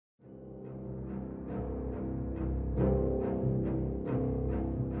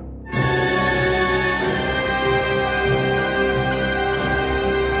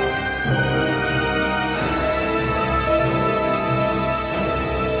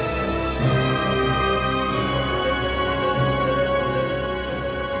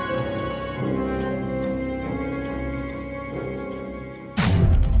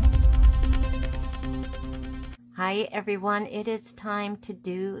Hi everyone, it is time to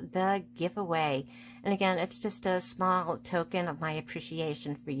do the giveaway. And again, it's just a small token of my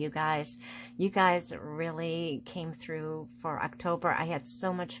appreciation for you guys. You guys really came through for October. I had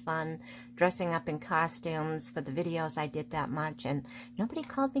so much fun dressing up in costumes for the videos I did that much, and nobody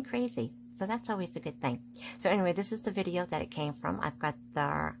called me crazy. So that's always a good thing. So anyway, this is the video that it came from. I've got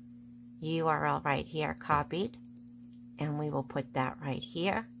the URL right here copied, and we will put that right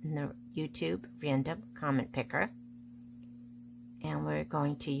here in the YouTube random comment picker. And we're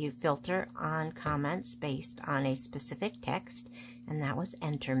going to filter on comments based on a specific text, and that was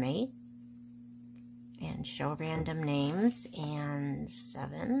enter me. And show random names, and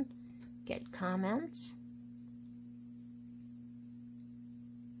 7, get comments.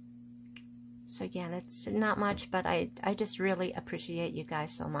 So again, it's not much, but I just really appreciate you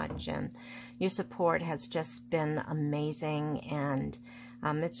guys so much, and your support has just been amazing, and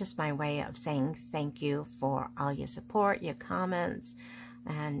it's just my way of saying thank you for all your support, your comments,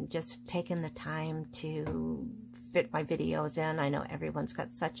 and just taking the time to fit my videos in. I know everyone's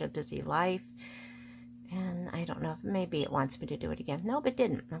got such a busy life, and I don't know if maybe it wants me to do it again. Nope, it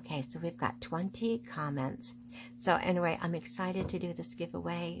didn't. Okay, so we've got 20 comments. So anyway, I'm excited to do this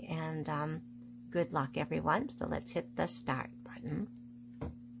giveaway, and good luck, everyone. So let's hit the start button.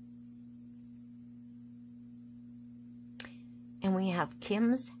 And we have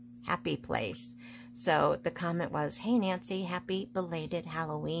Kim's Happy Place. So the comment was, "Hey Nancy, happy belated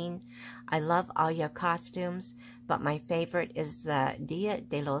Halloween. I love all your costumes, but my favorite is the Dia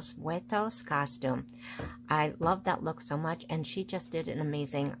de los Muertos costume. I love that look so much, and she just did an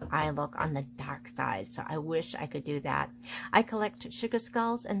amazing eye look on the dark side, so I wish I could do that. I collect sugar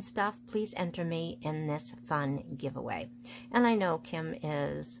skulls and stuff. Please enter me in this fun giveaway." And I know Kim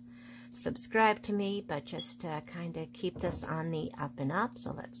is subscribe to me, but just to kind of keep this on the up and up,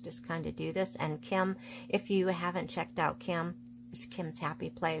 so let's just kind of do this. And Kim, if you haven't checked out Kim, it's Kim's Happy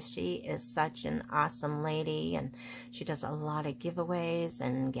Place. She is such an awesome lady, and she does a lot of giveaways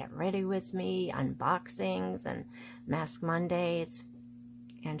and get ready with me, unboxings and Mask Mondays,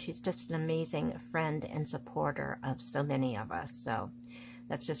 and she's just an amazing friend and supporter of so many of us. So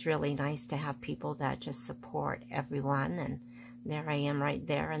that's just really nice to have people that just support everyone. And there I am right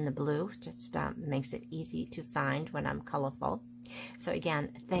there in the blue. Just makes it easy to find when I'm colorful. So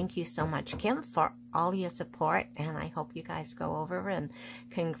again, thank you so much, Kim, for all your support. And I hope you guys go over and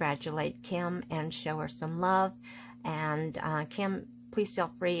congratulate Kim and show her some love. And Kim, please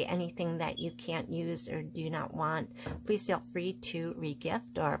feel free, anything that you can't use or do not want, please feel free to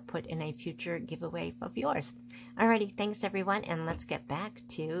regift or put in a future giveaway of yours. Alrighty, thanks everyone, and let's get back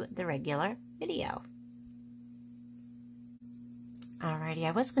to the regular video. Alrighty,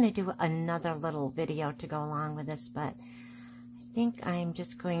 I was going to do another little video to go along with this, but I think I'm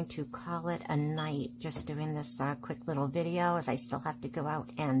just going to call it a night, just doing this quick little video, as I still have to go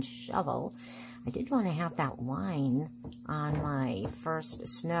out and shovel. I did want to have that wine on my first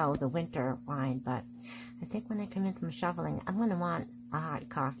snow, the winter wine, but I think when I come in from shoveling, I'm going to want a hot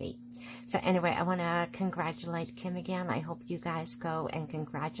coffee. So anyway, I want to congratulate Kim again. I hope you guys go and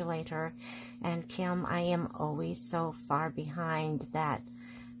congratulate her. And Kim, I am always so far behind that,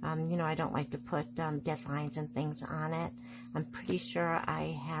 you know, I don't like to put deadlines and things on it. I'm pretty sure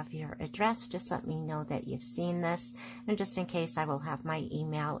I have your address. Just let me know that you've seen this. And just in case, I will have my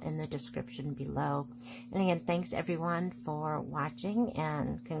email in the description below. And again, thanks everyone for watching,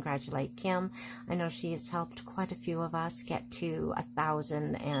 and congratulate Kim. I know she has helped quite a few of us get to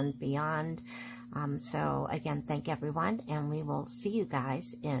 1,000 and beyond. So again, thank everyone, and we will see you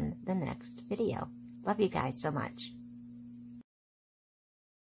guys in the next video. Love you guys so much.